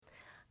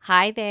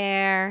Hi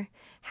there.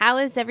 How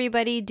is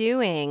everybody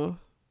doing?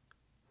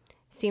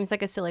 Seems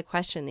like a silly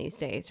question these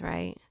days,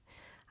 right?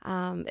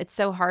 It's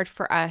so hard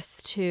for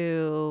us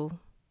to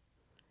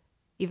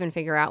even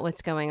figure out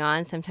what's going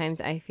on.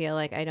 Sometimes I feel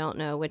like I don't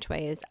know which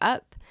way is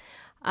up.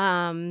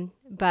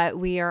 But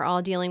we are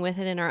all dealing with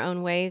it in our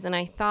own ways. And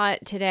I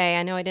thought today,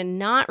 I know I did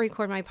not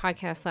record my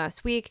podcast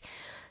last week.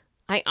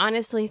 I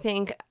honestly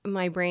think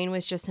my brain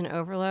was just an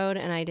overload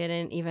and I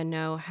didn't even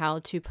know how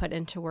to put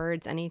into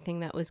words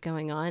anything that was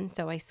going on.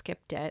 So I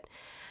skipped it.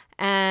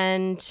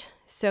 And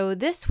so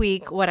this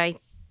week, what I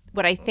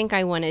think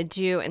I want to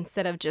do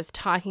instead of just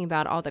talking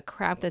about all the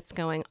crap that's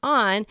going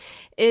on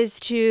is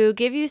to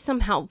give you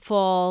some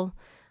helpful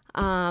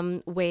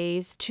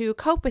ways to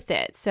cope with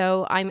it.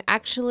 So I'm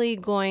actually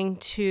going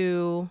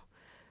to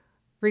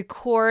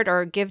record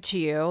or give to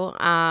you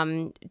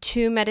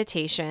two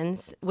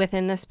meditations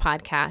within this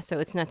podcast. So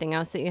it's nothing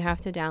else that you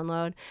have to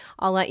download.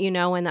 I'll let you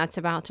know when that's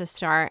about to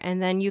start.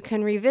 And then you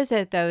can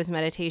revisit those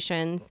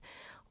meditations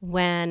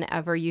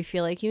whenever you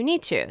feel like you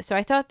need to. So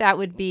I thought that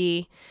would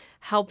be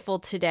helpful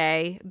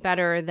today,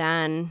 better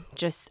than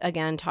just,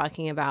 again,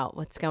 talking about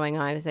what's going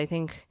on, because I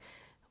think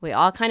we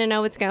all kind of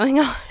know what's going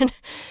on.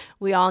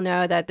 We all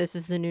know that this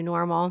is the new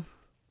normal,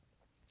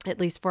 at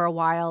least for a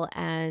while,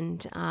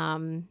 and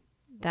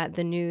that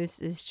the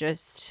news is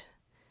just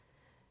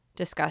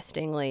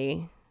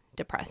disgustingly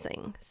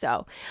depressing.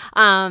 So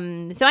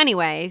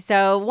anyway,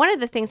 one of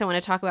the things I want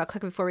to talk about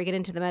quick before we get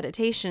into the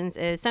meditations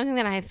is something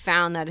that I have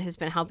found that has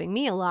been helping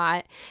me a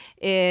lot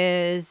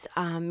is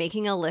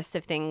making a list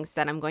of things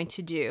that I'm going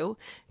to do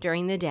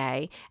during the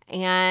day.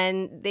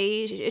 And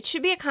it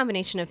should be a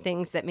combination of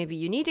things that maybe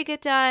you need to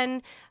get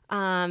done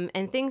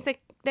and things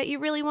that you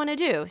really want to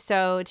do.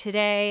 So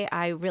today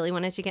I really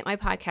wanted to get my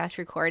podcast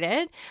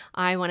recorded.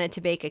 I wanted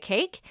to bake a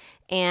cake,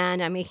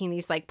 and I'm making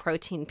these like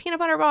protein peanut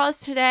butter balls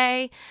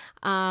today.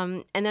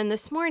 And then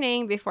this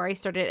morning, before I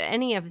started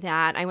any of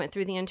that, I went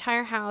through the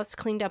entire house,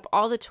 cleaned up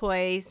all the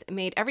toys,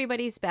 made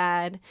everybody's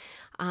bed,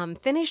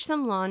 finished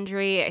some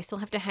laundry. I still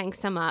have to hang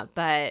some up,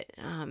 but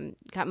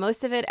got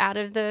most of it out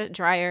of the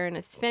dryer and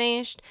it's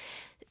finished.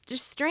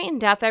 Just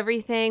straightened up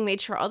everything, made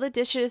sure all the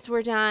dishes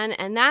were done,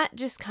 and that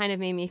just kind of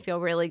made me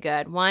feel really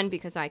good. One,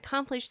 because I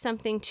accomplished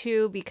something.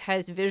 Two,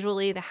 because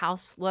visually the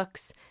house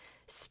looks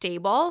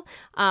stable,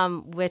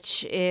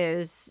 which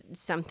is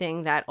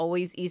something that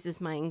always eases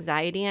my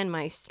anxiety and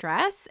my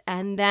stress.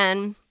 And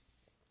then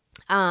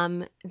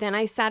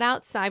I sat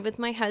outside with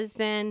my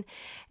husband,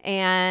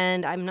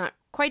 and I'm not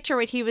quite sure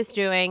what he was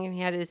doing. He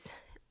had his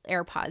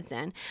AirPods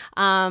in,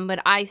 but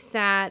I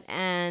sat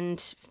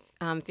and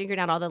figured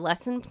out all the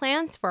lesson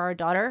plans for our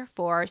daughter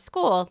for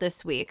school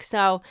this week.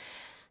 So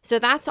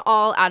that's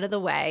all out of the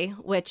way,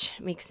 which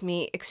makes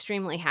me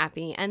extremely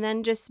happy. And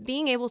then just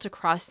being able to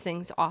cross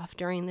things off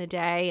during the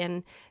day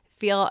and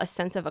feel a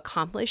sense of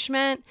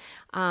accomplishment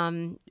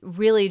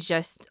really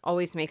just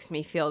always makes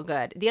me feel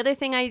good. The other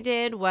thing I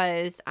did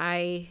was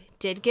I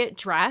did get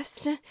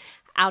dressed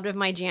out of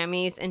my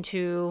jammies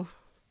into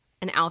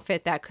an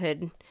outfit that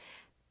could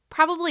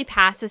probably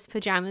pass as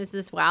pajamas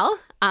as well,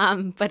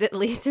 but at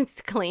least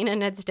it's clean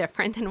and it's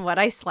different than what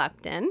I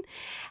slept in.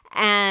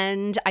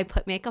 And I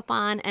put makeup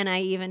on, and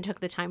I even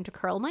took the time to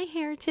curl my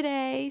hair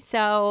today.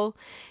 So,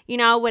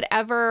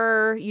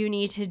 whatever you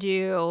need to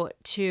do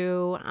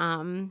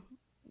to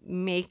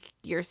make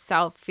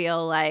yourself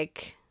feel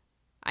like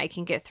I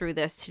can get through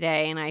this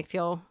today and I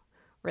feel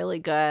really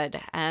good.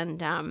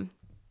 And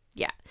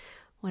yeah.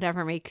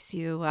 Whatever makes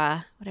you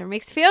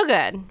feel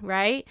good,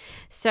 right?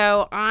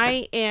 So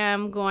I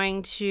am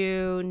going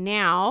to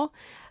now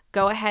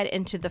go ahead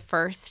into the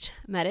first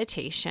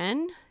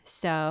meditation.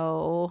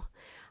 So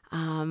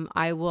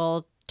I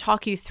will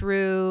talk you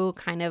through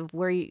kind of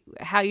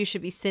how you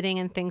should be sitting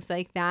and things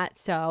like that.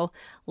 So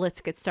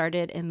let's get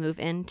started and move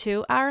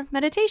into our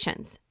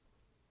meditations.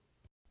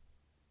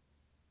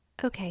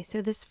 Okay,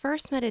 so this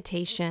first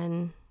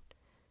meditation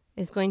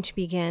is going to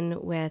begin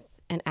with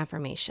an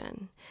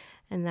affirmation.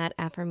 And that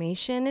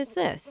affirmation is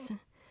this: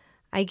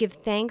 I give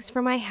thanks for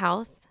my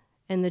health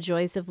and the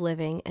joys of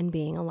living and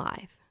being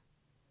alive.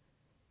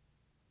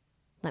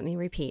 Let me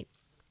repeat.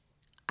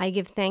 I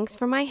give thanks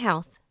for my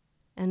health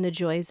and the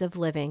joys of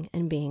living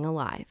and being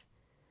alive.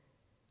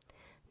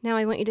 Now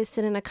I want you to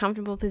sit in a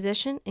comfortable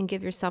position and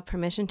give yourself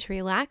permission to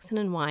relax and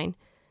unwind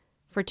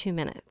for 2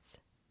 minutes.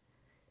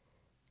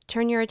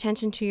 Turn your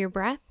attention to your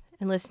breath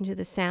and listen to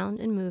the sound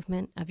and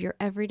movement of your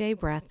everyday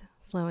breath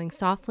flowing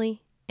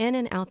softly in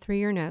and out through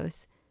your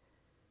nose.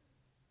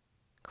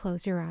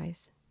 Close your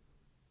eyes.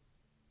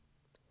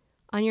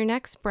 On your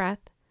next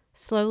breath,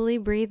 slowly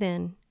breathe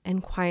in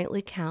and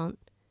quietly count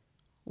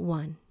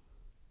 1.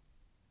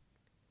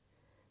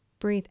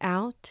 Breathe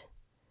out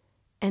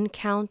and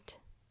count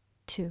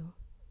 2.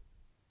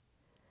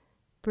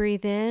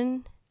 Breathe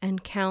in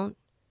and count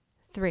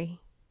 3.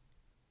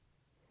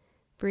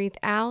 Breathe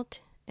out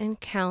and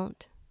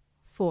count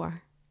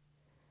 4.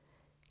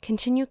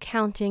 Continue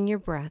counting your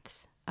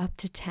breaths up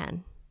to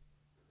 10.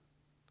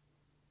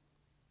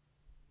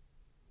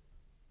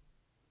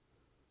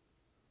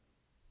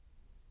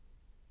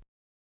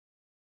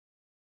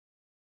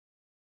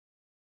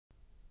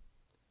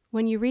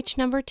 When you reach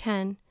number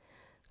 10,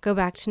 go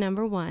back to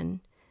number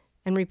 1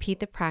 and repeat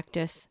the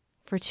practice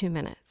for 2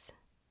 minutes.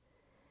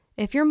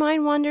 If your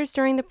mind wanders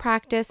during the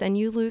practice and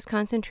you lose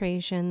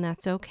concentration,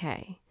 that's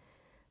okay.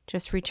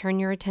 Just return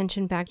your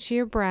attention back to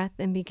your breath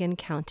and begin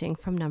counting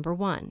from number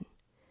 1.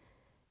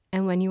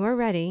 And when you are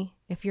ready,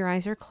 if your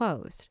eyes are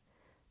closed,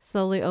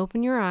 slowly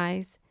open your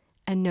eyes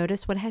and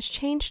notice what has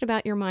changed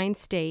about your mind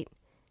state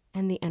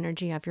and the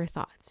energy of your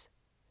thoughts.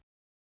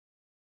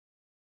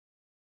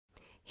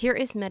 Here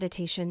is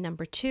meditation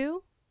number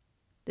 2.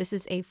 This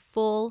is a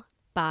full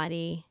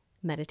body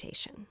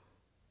meditation.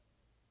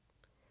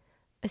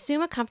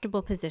 Assume a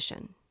comfortable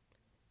position.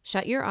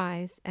 Shut your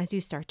eyes as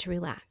you start to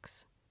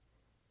relax.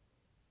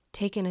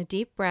 Take in a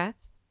deep breath.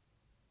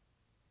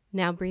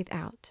 Now breathe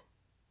out,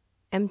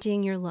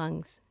 emptying your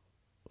lungs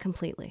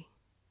completely.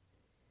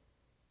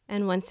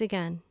 And once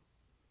again,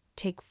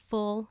 take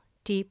full,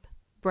 deep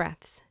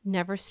breaths,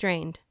 never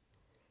strained.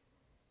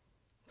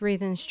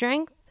 Breathe in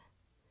strength.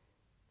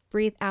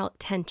 Breathe out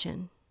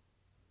tension.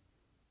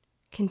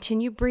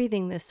 Continue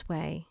breathing this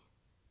way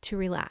to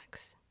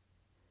relax.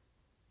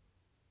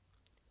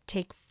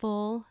 Take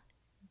full,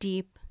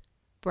 deep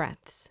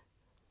breaths.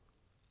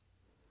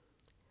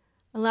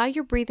 Allow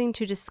your breathing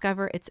to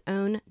discover its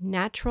own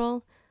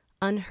natural,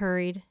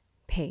 unhurried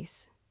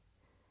pace.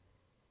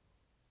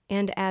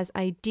 And as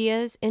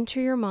ideas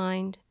enter your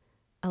mind,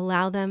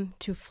 allow them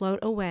to float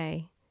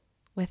away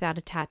without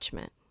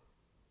attachment.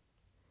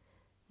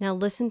 Now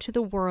listen to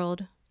the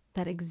world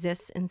that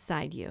exists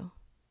inside you.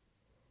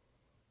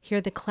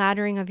 Hear the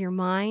clattering of your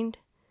mind,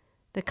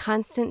 the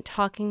constant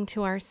talking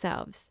to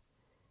ourselves.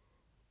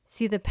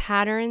 See the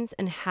patterns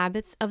and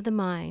habits of the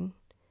mind,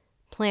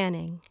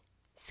 planning,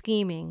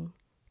 scheming,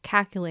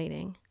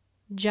 calculating,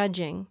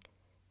 judging,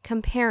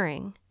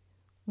 comparing,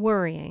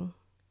 worrying.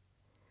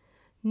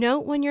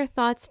 Note when your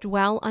thoughts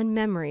dwell on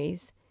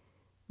memories,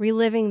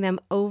 reliving them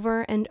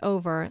over and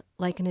over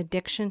like an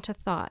addiction to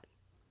thought.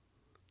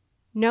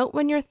 Note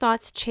when your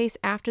thoughts chase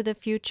after the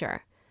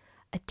future,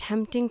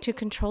 attempting to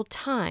control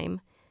time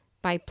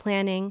by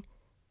planning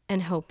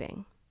and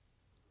hoping.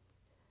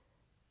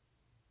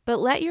 But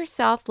let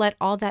yourself let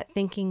all that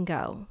thinking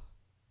go,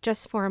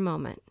 just for a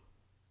moment.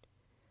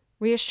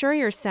 Reassure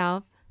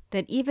yourself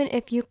that even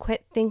if you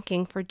quit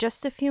thinking for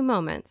just a few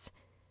moments,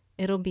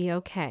 it'll be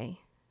okay.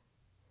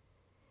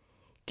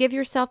 Give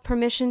yourself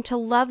permission to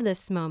love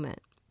this moment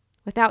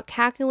without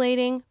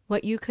calculating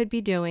what you could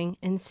be doing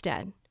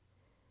instead.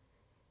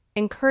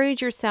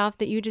 Encourage yourself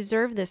that you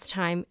deserve this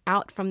time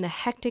out from the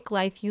hectic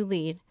life you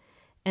lead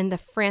and the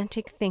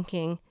frantic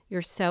thinking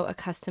you're so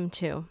accustomed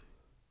to.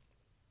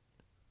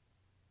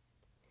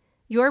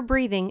 Your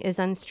breathing is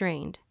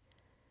unstrained.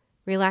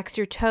 Relax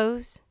your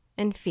toes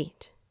and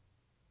feet.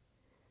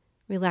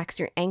 Relax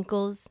your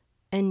ankles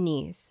and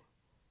knees.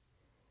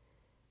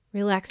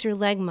 Relax your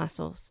leg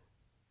muscles.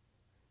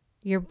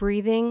 Your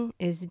breathing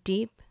is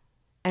deep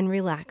and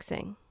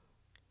relaxing.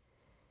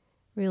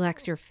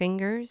 Relax your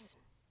fingers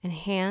and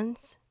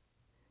hands.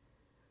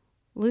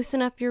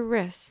 Loosen up your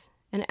wrists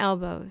and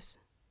elbows.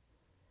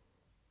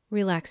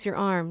 Relax your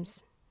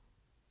arms.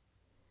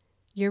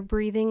 Your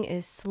breathing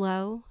is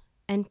slow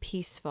and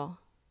peaceful.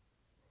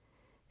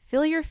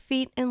 Feel your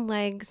feet and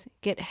legs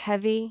get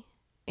heavy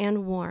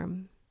and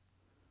warm.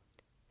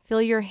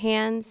 Feel your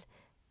hands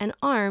and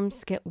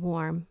arms get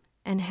warm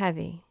and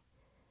heavy.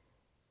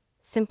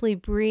 Simply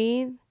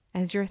breathe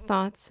as your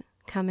thoughts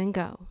come and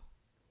go.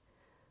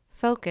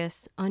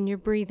 Focus on your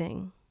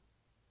breathing.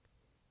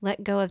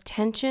 Let go of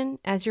tension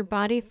as your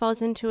body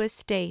falls into a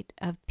state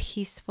of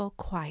peaceful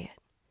quiet.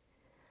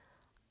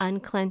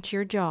 Unclench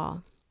your jaw.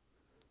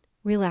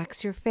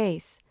 Relax your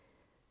face.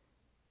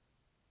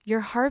 Your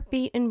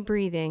heartbeat and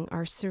breathing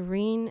are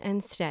serene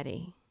and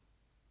steady.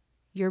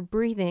 Your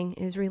breathing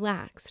is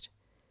relaxed.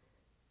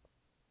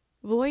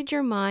 Void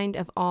your mind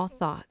of all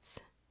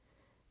thoughts.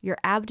 Your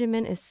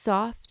abdomen is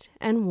soft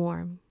and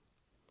warm.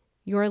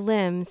 Your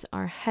limbs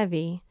are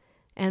heavy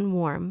and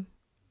warm.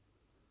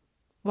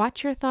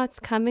 Watch your thoughts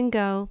come and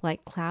go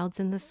like clouds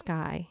in the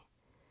sky.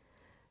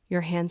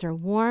 Your hands are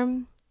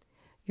warm,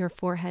 your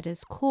forehead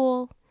is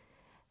cool,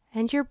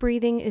 and your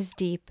breathing is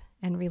deep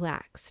and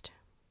relaxed.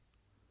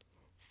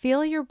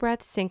 Feel your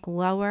breath sink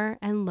lower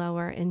and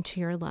lower into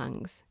your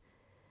lungs.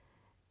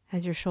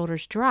 As your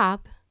shoulders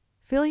drop,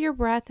 feel your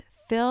breath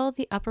fill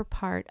the upper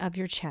part of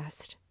your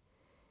chest.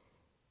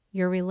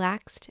 You're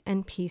relaxed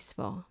and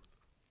peaceful.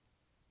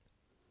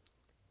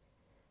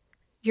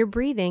 Your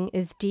breathing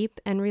is deep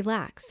and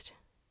relaxed.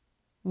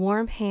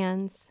 Warm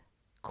hands,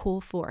 cool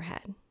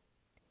forehead.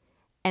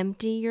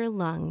 Empty your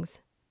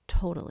lungs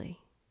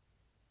totally.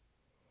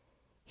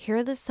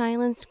 Hear the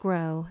silence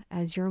grow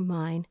as your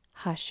mind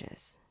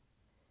hushes.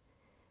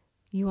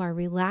 You are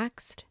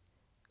relaxed,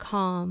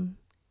 calm,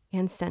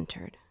 and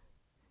centered.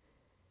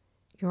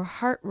 Your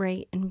heart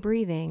rate and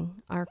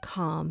breathing are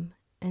calm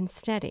and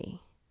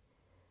steady.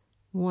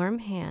 Warm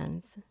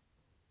hands,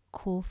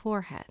 cool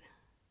forehead.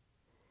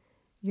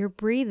 Your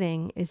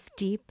breathing is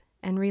deep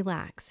and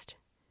relaxed.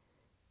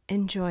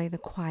 Enjoy the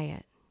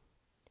quiet.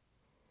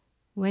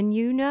 When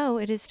you know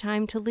it is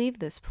time to leave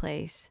this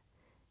place,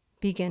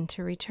 begin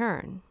to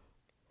return.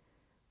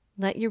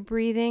 Let your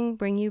breathing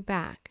bring you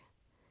back.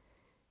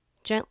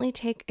 Gently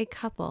take a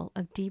couple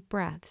of deep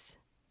breaths.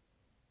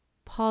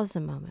 Pause a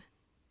moment.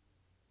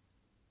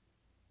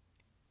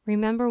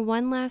 Remember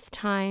one last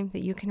time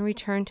that you can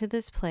return to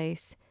this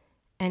place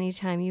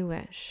anytime you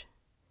wish.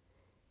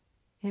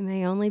 It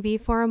may only be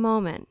for a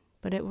moment,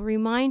 but it will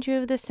remind you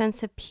of the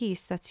sense of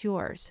peace that's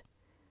yours.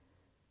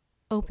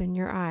 Open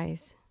your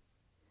eyes.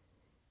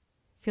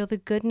 Feel the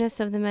goodness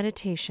of the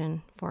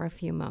meditation for a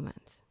few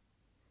moments.